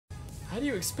How do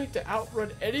you expect to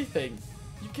outrun anything?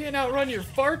 You can't outrun your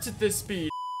farts at this speed.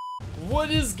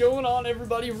 What is going on,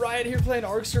 everybody? Ryan here playing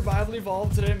Ark Survival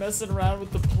Evolved today, messing around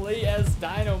with the Play as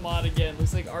Dino mod again.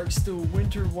 Looks like Ark's still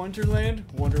Wonderland.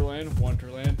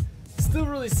 Still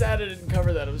really sad I didn't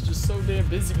cover that. I was just so damn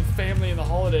busy with family and the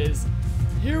holidays.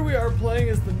 Here we are playing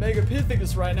as the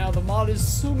𝗦𝘂𝗶𝗰 right now. The mod is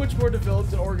so much more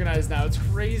developed and organized now. It's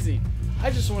crazy.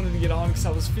 I just wanted to get on because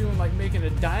I was feeling like making a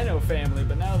dino family,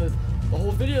 but now the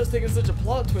whole video is taking such a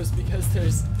plot twist because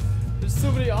there's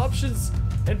so many options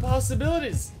and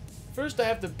possibilities. First, I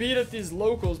have to beat up these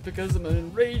locals because I'm an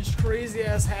enraged,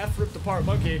 crazy-ass, half-ripped apart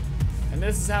monkey, and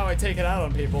this is how I take it out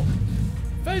on people.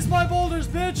 Face my boulders,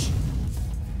 bitch!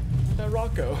 Where'd that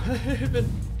rock go?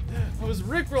 I was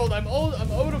rickrolled. I'm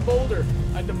owed a boulder.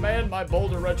 I demand my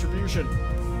boulder retribution.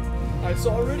 Alright,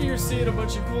 so already you're seeing a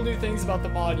bunch of cool new things about the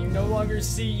mod. You no longer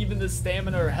see even the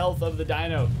stamina or health of the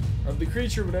dino, or of the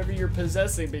creature, whatever you're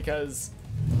possessing, because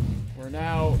we're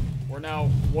now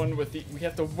one with the. We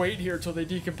have to wait here till they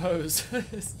decompose.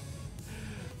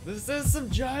 This is some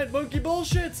giant monkey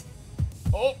bullshit.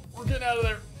 Oh, we're getting out of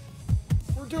there.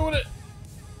 We're doing it.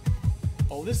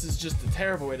 Oh, this is just a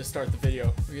terrible way to start the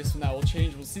video. I guess from now we'll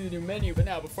change. We'll see the new menu. But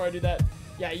now, before I do that,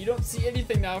 yeah, you don't see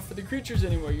anything now for the creatures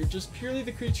anymore. You're just purely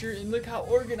the creature, and look how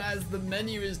organized the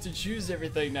menu is to choose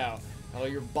everything now. All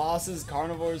your bosses,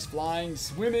 carnivores, flying,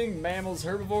 swimming, mammals,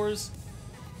 herbivores.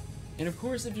 And of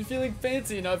course, if you're feeling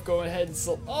fancy enough, go ahead and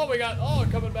oh my god, oh,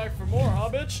 coming back for more, huh,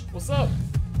 bitch? What's up?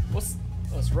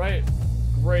 That's right.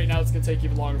 Great, now it's gonna take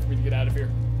even longer for me to get out of here.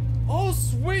 Oh,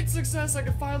 sweet success, I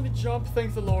can finally jump,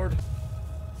 thank the Lord.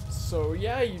 So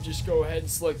yeah, you just go ahead and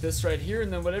select this right here,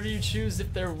 and then whatever you choose,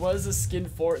 if there was a skin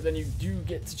for it, then you do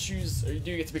get to choose, or you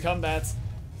do get to become that.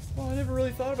 Well, I never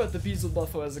really thought about the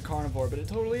𝗬𝘂𝗶𝗰 as a carnivore, but it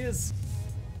totally is.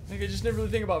 I just never really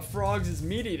think about frogs as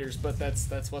meat eaters, but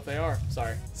that's what they are.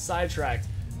 Sorry, sidetracked.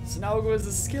 So now we'll go as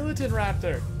a skeleton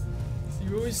raptor. So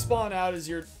you always spawn out as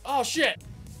your, oh shit!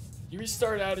 You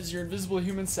start out as your invisible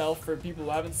human self for people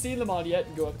who haven't seen the mod yet,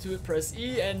 and go up to it, press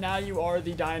E, and now you are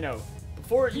the dino.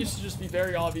 Before it used to just be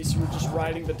very obvious you were just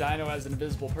riding the dino as an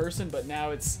invisible person, but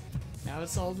now it's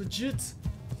all legit.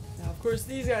 Now of course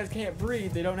these guys can't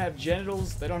breathe, they don't have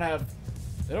genitals, they don't have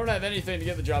anything to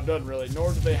get the job done, really,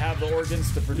 nor do they have the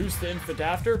organs to produce the infant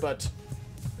after, but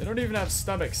they don't even have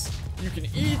stomachs. You can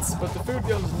eat, but the food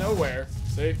goes nowhere.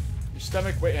 See? Your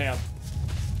stomach, wait, hang on.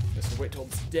 Guess we'll wait till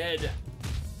it's dead.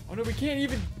 Oh no, we can't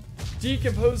even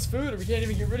decompose food, or we can't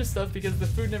even get rid of stuff because the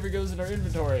food never goes in our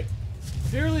inventory.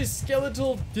 Purely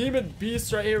skeletal demon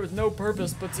beasts right here with no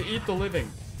purpose but to eat the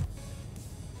living.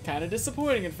 Kinda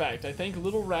disappointing, in fact. I think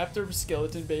little raptor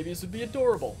skeleton babies would be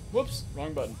adorable. Whoops,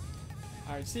 wrong button.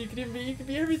 Alright, so you can be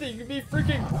everything. You can be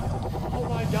freaking, oh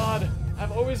my god,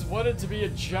 I've always wanted to be a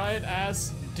giant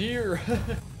ass deer.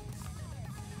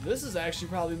 This is actually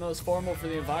probably the most formal for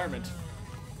the environment.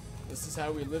 This is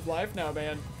how we live life now,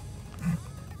 man.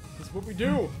 This is what we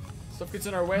do. Stuff gets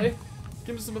in our way.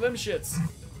 Give me some of them shits.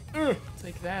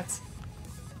 Take that.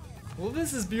 Well,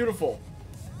 this is beautiful.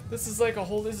 This is like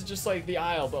this is just like the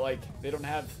Isle, but like they don't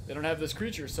have this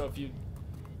creature, so if you,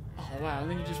 oh wow,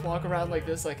 and then you just walk around like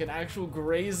this, like an actual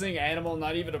grazing animal,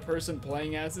 not even a person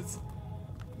playing as it.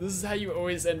 This is how you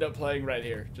always end up playing right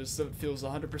here, just so it feels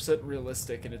 100%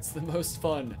 realistic, and it's the most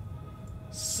fun.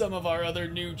 Some of our other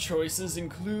new choices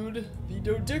include the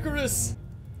𝗬𝗬𝗂𝗃𝗃.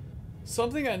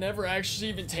 Something I never actually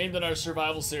even tamed in our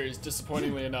survival series,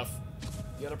 disappointingly enough.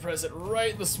 You gotta press it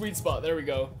right in the sweet spot, there we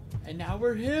go. And now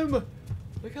we're him!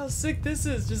 Look how sick this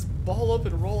is, just ball up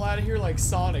and roll out of here like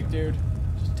Sonic, dude.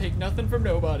 Just take nothing from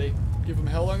nobody. Give him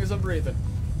how long as I'm breathing.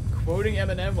 Quoting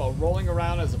Eminem while rolling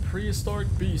around as a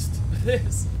prehistoric beast.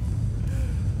 This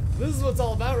is what it's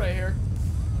all about right here.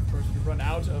 Of course, we run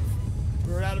out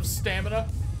of stamina.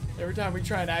 Every time we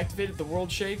try and activate it, the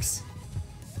world shakes.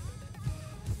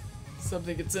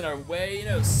 Something gets in our way, you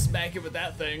know, smack it with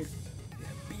that thing.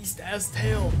 That beast-ass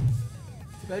tail.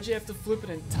 Too bad you have to flip an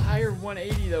entire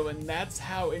 180 though, and that's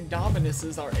how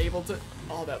Indominous's are able to.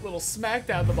 Oh, that little smack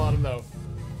down the bottom though.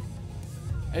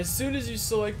 As soon as you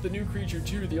select the new creature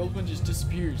too, the old one just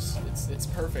disappears. It's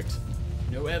perfect.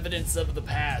 No evidence of the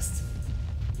past.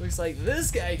 Looks like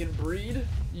this guy can breed.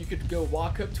 You could go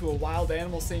walk up to a wild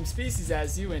animal same species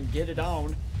as you and get it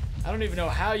on. I don't even know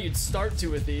how you'd start to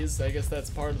with these. I guess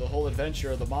that's part of the whole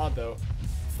adventure of the mod though.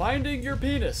 Finding your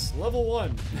penis, level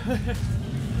 1.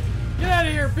 Get out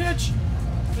of here, bitch!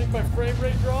 Make my frame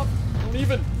rate drop? Don't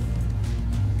even.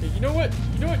 Okay, you know what?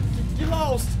 Get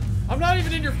lost! I'm not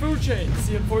even in your food chain.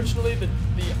 See, unfortunately, the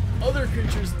other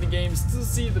creatures in the game still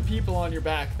see the people on your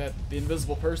back, the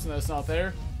invisible person that's not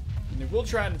there, and they will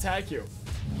try and attack you.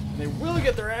 And they will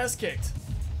get their ass kicked.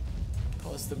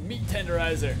 Call this the meat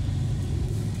tenderizer.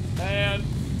 And,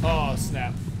 oh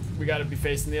snap. We gotta be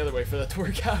facing the other way for that to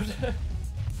work out.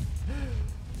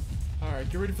 Alright,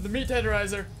 get ready for the meat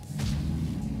tenderizer.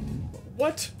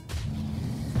 What?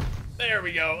 There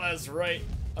we go, that's right.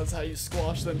 That's how you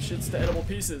squash them shits to edible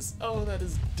pieces. Oh, that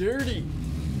is dirty.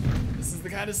 This is the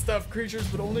kind of stuff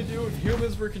creatures would only do if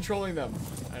humans were controlling them.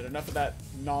 Alright, enough of that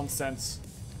nonsense.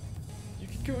 You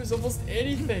could go as almost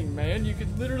anything, man. You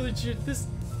could literally choose this.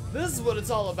 This is what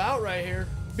it's all about right here.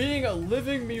 Being a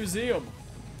living museum.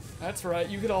 That's right,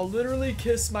 you could all literally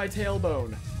kiss my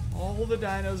tailbone. All the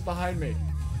dinos behind me.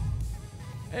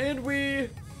 And we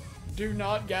do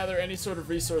not gather any sort of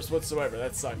resource whatsoever.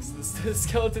 That sucks. The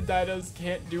skeleton dinos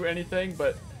can't do anything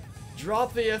but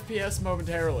drop the FPS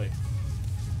momentarily.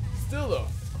 Still though,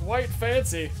 quite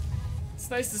fancy. It's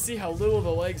nice to see how little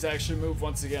the legs actually move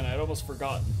once again. I'd almost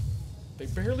forgotten. They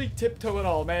barely tiptoe at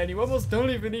all, man. You almost don't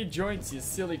even need joints, you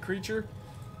silly creature.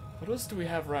 What else do we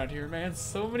have around here, man?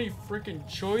 So many freaking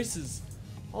choices.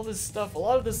 All this stuff. A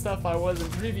lot of this stuff I was in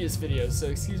previous videos, so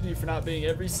excuse me for not being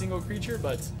every single creature,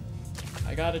 but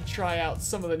I gotta try out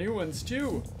some of the new ones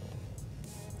too.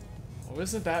 Oh,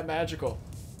 isn't that magical?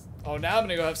 Oh, now I'm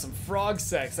gonna go have some frog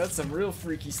sex. That's some real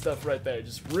freaky stuff right there.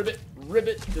 Just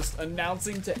ribbit, just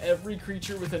announcing to every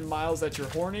creature within miles that you're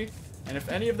horny. And if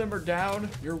any of them are down,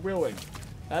 you're willing.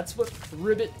 That's what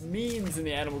ribbit means in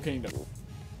the animal kingdom.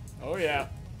 Oh yeah.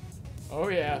 Oh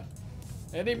yeah.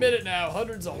 Any minute now,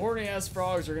 hundreds of horny ass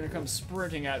frogs are gonna come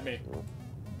sprinting at me.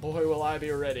 Boy, will I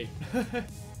be ready.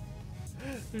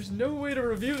 There's no way to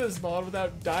review this mod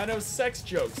without dino sex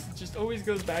jokes. It just always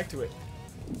goes back to it.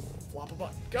 Flop a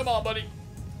butt. Come on, buddy.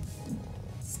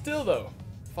 Still though,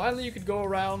 finally you could go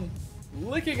around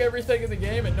licking everything in the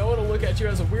game and no one will look at you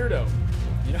as a weirdo.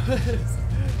 You know,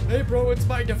 hey bro, it's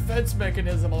my defense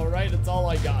mechanism, alright? It's all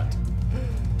I got.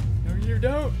 No, you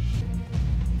don't.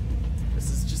 This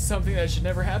is just something that should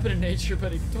never happen in nature,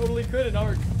 but it totally could in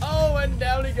Ark. Oh, and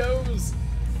down he goes.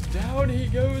 Down he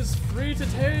goes, free to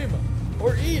tame.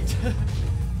 Or eat.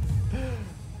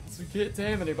 So we can't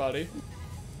tame anybody.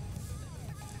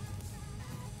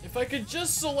 If I could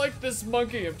just select this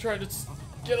monkey, I'm trying to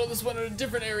get on this one in a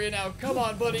different area now. Come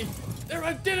on, buddy. There,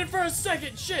 I did it for a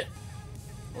second. Shit.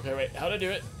 Okay, wait. How'd I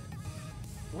do it?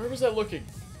 Where was I looking?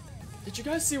 Did you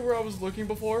guys see where I was looking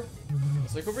before?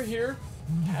 It's like over here,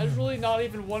 casually not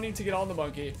even wanting to get on the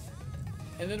monkey.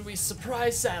 And then we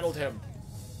surprise saddled him.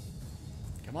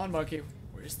 Come on, monkey.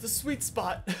 Where's the sweet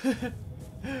spot?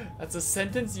 That's a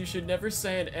sentence you should never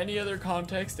say in any other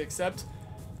context except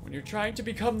when you're trying to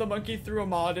become the monkey through a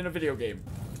mod in a video game.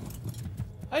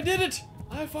 I did it!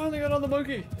 I finally got on the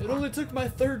monkey. It only took my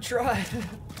 3rd try.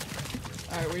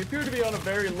 Alright, we appear to be on a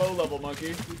very low level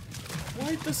monkey.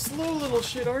 Quite the slow little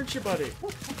shit, aren't you, buddy?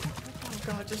 Oh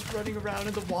god, just running around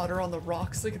in the water on the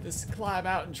rocks. Look at this. Climb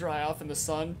out and dry off in the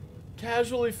sun.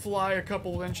 Casually fly a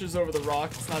couple inches over the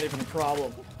rock. It's not even a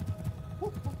problem.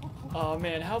 Oh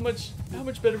man, how much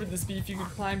better would this be if you could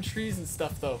climb trees and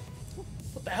stuff though?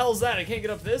 What the hell is that? I can't get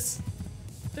up this?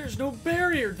 There's no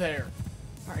barrier there.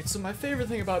 Alright, so my favorite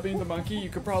thing about being the monkey, you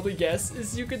could probably guess,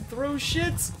 is you can throw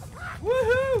shits.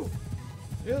 Woohoo!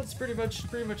 Yeah, that's pretty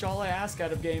much all I ask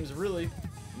out of games, really.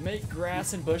 Make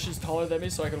grass and bushes taller than me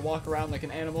so I can walk around like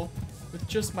an animal with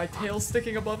just my tail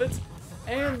sticking above it,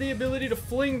 and the ability to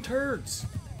fling turds.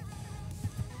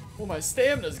 Well, my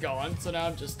stamina's gone, so now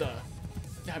I'm just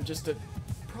a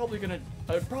probably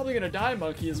gonna die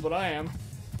monkey is what I am.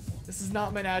 This is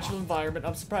not my natural environment.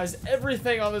 I'm surprised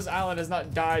everything on this island has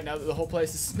not died now that the whole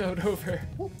place is snowed over.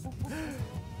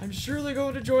 I'm surely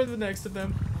going to join the next of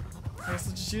them. I guess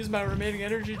I'll just use my remaining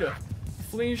energy to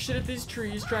fling shit at these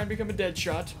trees, try and become a dead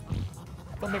shot.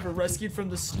 If I'm ever rescued from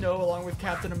the snow along with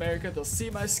Captain America, they'll see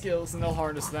my skills and they'll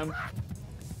harness them.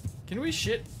 Can we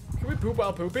shit? Can we poop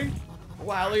while pooping?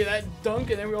 Wow, look at that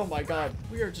dunk and then oh my god,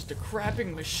 we are just a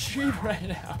crapping machine right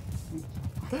now.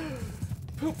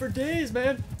 Poop for days,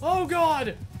 man. Oh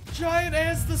god! Giant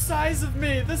ants the size of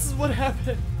me. This is what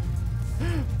happened.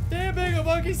 Damn, being a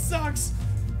monkey sucks.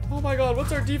 Oh my god,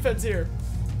 what's our defense here?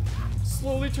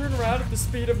 Slowly turn around at the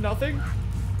speed of nothing.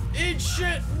 Eat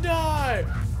shit and die!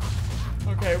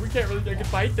 Okay, we can't really, I can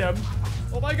fight them.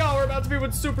 Oh my god, we're about to be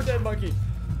with super dead monkey.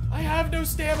 I have no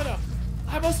stamina.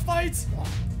 I must fight.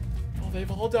 Oh,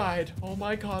 they've all died. Oh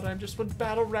my god, I'm just one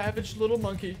battle-ravaged little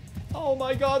monkey. Oh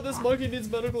my god, this monkey needs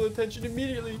medical attention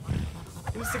immediately.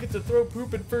 At least I get to throw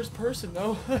poop in first person,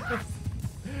 though.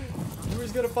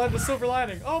 Who's gonna find the silver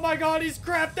lining? Oh my god, he's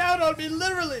crapped out on me,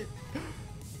 literally!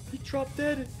 He dropped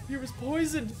dead. He was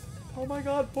poisoned. Oh my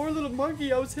god, poor little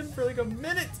monkey. I was him for like a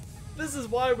minute. This is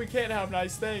why we can't have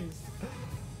nice things.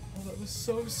 Oh, that was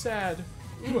so sad.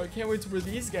 Ooh, I can't wait to wear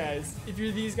these guys. If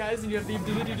you're these guys and you have the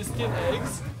ability to steal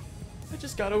eggs, I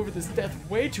just got over this death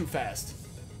way too fast.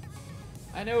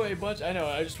 I know,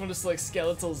 I just want to select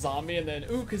skeletal zombie and then,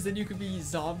 ooh, because then you could be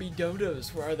zombie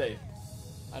dodos. Where are they?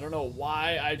 I don't know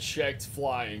why I checked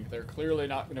flying. They're clearly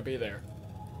not going to be there.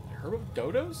 Herbivore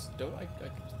dodos?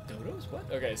 Dodos? What?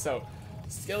 Okay, so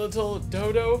skeletal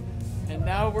dodo, and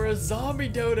now we're a zombie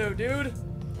dodo, dude.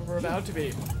 Or we're about to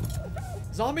be.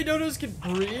 Zombie dodos can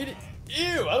breed?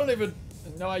 Ew, I don't even...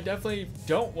 No, I definitely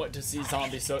don't want to see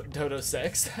zombie dodo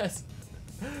sex. That's...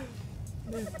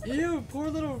 Ew, poor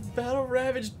little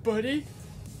battle-ravaged buddy.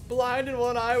 Blind in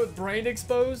one eye with brain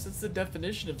exposed. That's the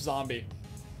definition of zombie.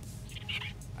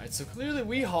 Alright, so clearly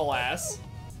we haul ass.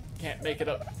 Can't make it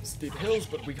up steep hills,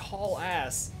 but we haul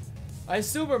ass. I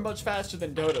assume we're much faster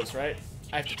than dodos, right?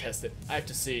 I have to test it. I have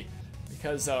to see.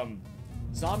 Because,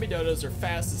 zombie dodos are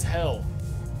fast as hell.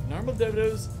 Normal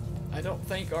dodos, I don't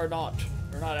think are not.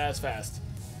 They're not as fast.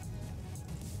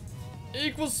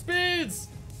 Equal speeds!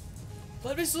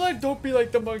 Let me select, don't be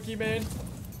like the monkey, man.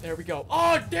 There we go.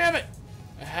 Oh, damn it!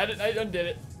 I had it, I undid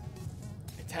it.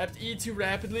 I tapped E too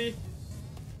rapidly,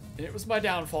 and it was my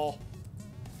downfall.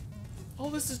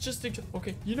 Oh, this is just,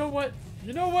 okay, you know what?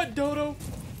 You know what, Dodo?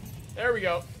 There we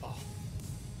go. Oh,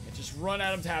 I just run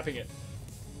at him tapping it.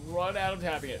 Run at him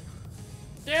tapping it.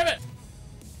 Damn it!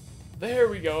 There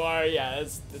we go. Alright, yeah,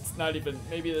 it's not even,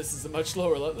 maybe this is a much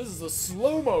lower level. This is a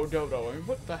slow-mo Dodo. I mean,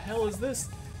 what the hell is this?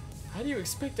 How do you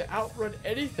expect to outrun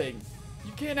anything?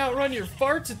 You can't outrun your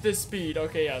farts at this speed.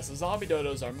 Okay, yeah, so zombie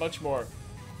dodos are much more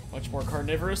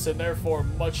carnivorous and therefore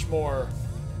much more...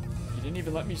 You didn't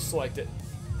even let me select it.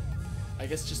 I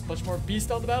guess just much more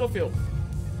beast on the battlefield.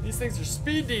 These things are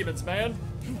speed demons, man.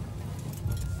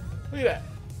 Look at that.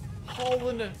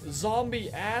 Hauling a zombie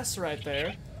ass right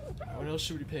there. What else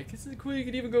should we pick? Isn't it cool you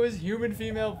could even go as human,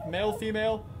 female, male,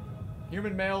 female,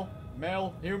 human, male,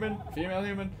 male, human, female,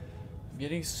 human. I'm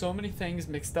getting so many things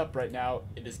mixed up right now.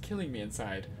 It is killing me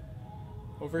inside.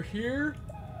 Over here.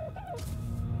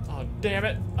 Oh, damn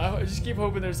it. I just keep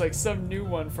hoping there's like some new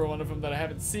one for one of them that I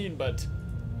haven't seen, but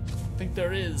I think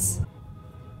there is.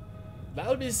 That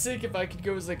would be sick if I could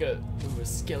go as like a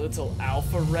skeletal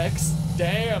alpha rex.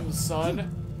 Damn,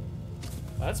 son.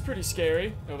 That's pretty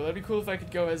scary. Oh, but that'd be cool if I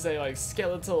could go as a like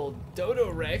skeletal dodo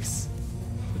rex.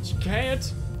 But you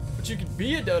can't. But you could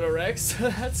be a dodo rex.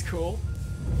 That's cool.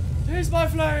 Taste my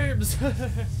flames!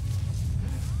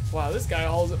 Wow, this guy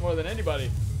hauls it more than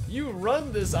anybody. You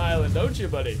run this island, don't you,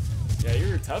 buddy? Yeah,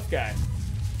 you're a tough guy.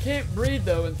 Can't breed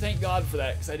though, and thank God for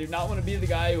that, because I do not want to be the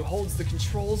guy who holds the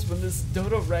controls when this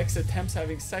dodo rex attempts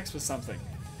having sex with something.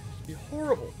 It'd be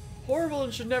horrible. Horrible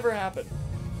and should never happen.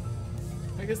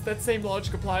 I guess that same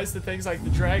logic applies to things like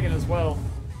the dragon as well.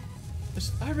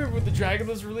 I remember when the dragon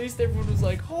was released, everyone was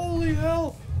like, holy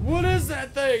hell, what is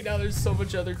that thing? Now there's so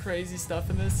much other crazy stuff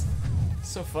in this. It's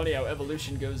so funny how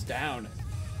evolution goes down.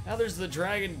 Now there's the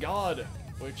dragon god,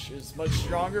 which is much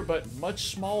stronger but much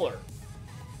smaller.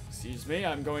 Excuse me,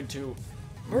 I'm going to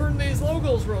burn these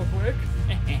locals real quick.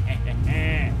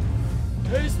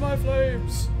 Taste my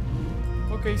flames.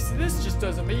 Okay, see, this just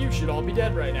doesn't mean you should all be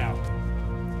dead right now.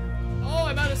 Oh,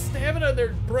 I'm out of stamina.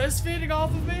 They're breastfeeding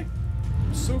off of me?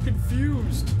 I'm so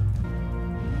confused.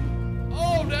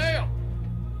 Oh, damn.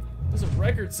 There's a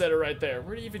record setter right there.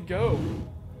 Where'd he even go?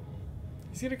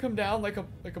 He's gonna come down like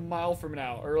a mile from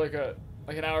now, or like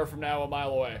an hour from now, a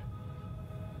mile away.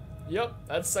 Yep,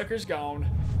 that sucker's gone.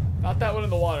 Not that one in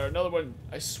the water. Another one.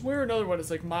 I swear another one is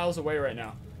like miles away right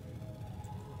now.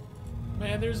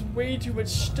 Man, there's way too much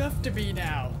stuff to be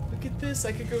now. Look at this.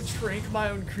 I could go trank my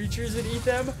own creatures and eat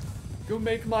them. Go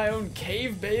make my own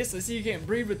cave base. I see you can't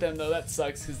breed with them though. That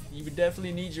sucks because you would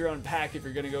definitely need your own pack if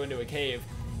you're gonna go into a cave.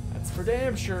 That's for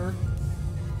damn sure.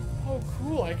 Oh,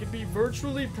 cool. I could be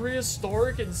virtually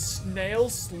prehistoric and snail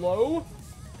slow.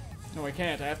 No, I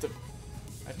can't. I have to.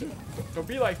 Don't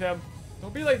be like them.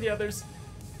 Don't be like the others.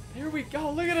 Here we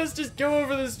go. Look at us just go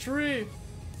over this tree.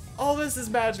 All this is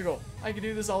magical. I can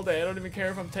do this all day. I don't even care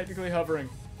if I'm technically hovering.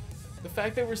 The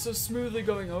fact that we're so smoothly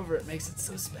going over it makes it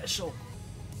so special.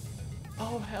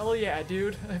 Oh, hell yeah,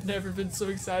 dude. I've never been so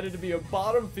excited to be a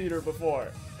bottom feeder before.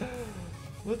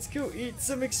 Let's go eat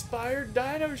some expired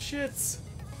dino shits.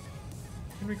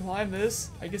 Can we climb this?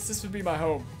 I guess this would be my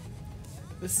home.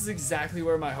 This is exactly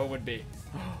where my home would be.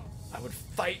 I would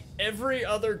fight every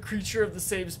other creature of the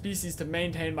same species to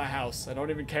maintain my house. I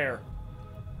don't even care.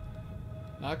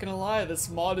 Not gonna lie, this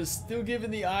mod is still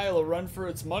giving the Isle a run for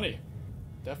its money.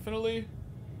 Definitely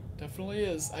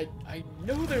is. I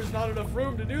know there's not enough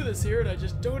room to do this here, and I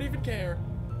just don't even care.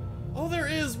 Oh, there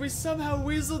is! We somehow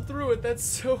weaseled through it. That's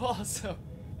so awesome.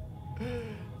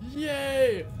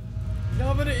 Yay! No,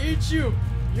 I'm gonna eat you.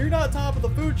 You're not top of the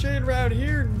food chain around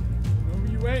here.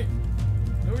 No, you ain't.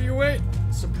 No, you ain't.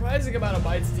 Surprising amount of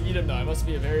bites to eat him, though. I must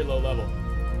be a very low level.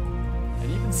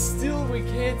 And even still, we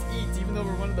can't eat, even though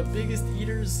we're one of the biggest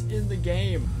eaters in the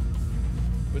game.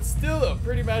 But still, though,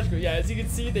 pretty magical. Yeah, as you can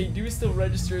see, they do still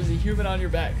register as a human on your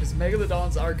back, because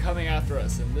megalodons are coming after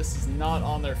us, and this is not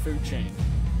on their food chain.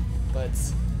 But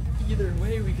either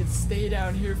way, we could stay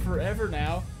down here forever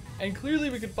now, and clearly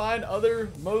we could find other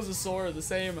mosasaur, the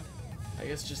same, I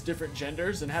guess just different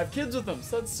genders, and have kids with them.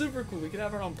 So that's super cool. We could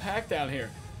have our own pack down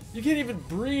here. You can't even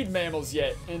breed mammals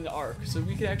yet in Ark, so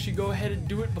we could actually go ahead and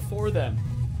do it before them.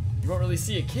 You won't really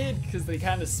see a kid because they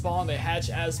kind of spawn, they hatch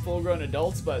as full-grown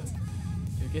adults, but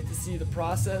you get to see the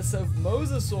process of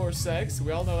mosasaur sex.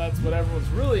 We all know that's what everyone's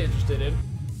really interested in.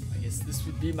 I guess this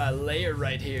would be my lair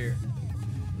right here.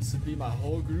 This would be my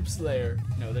whole group's lair.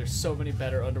 No, there's so many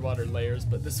better underwater layers,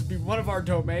 but this would be one of our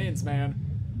domains, man.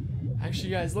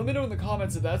 Actually, guys, let me know in the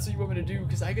comments if that's what you want me to do,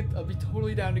 because I'll be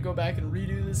totally down to go back and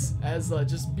redo this as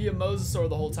just be a mosasaur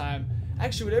the whole time.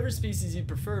 Actually, whatever species you'd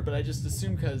prefer, but I just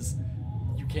assume because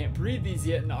you can't breed these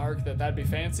yet in Ark that'd be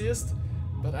fanciest.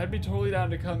 But I'd be totally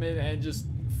down to come in and just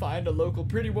find a local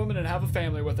pretty woman and have a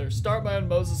family with her. Start my own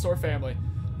mosasaur family.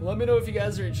 Let me know if you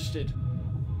guys are interested.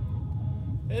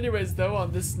 Anyways, though,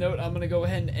 on this note, I'm going to go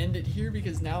ahead and end it here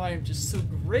because now I am just so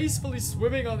gracefully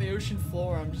swimming on the ocean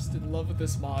floor. I'm just in love with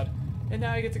this mod. And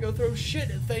now I get to go throw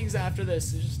shit at things after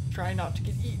this and just try not to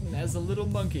get eaten as a little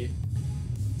monkey.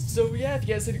 So yeah, if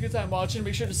you guys had a good time watching,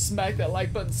 make sure to smack that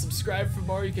like button, subscribe for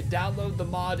more. You can download the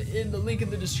mod in the link in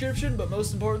the description, but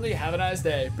most importantly, have a nice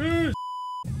day. Peace!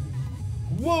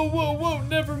 Whoa, whoa, whoa,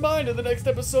 never mind. In the next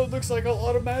episode, looks like I'll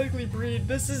automatically breed.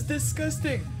 This is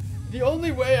disgusting. The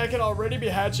only way I can already be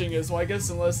hatching is, well, I guess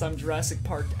unless I'm Jurassic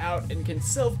Parked out and can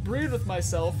self-breed with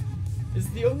myself, is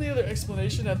the only other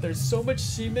explanation that there's so much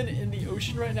semen in the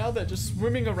ocean right now that just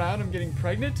swimming around I'm getting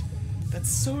pregnant. That's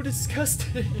so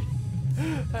disgusting.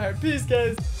 Alright, peace,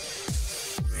 guys.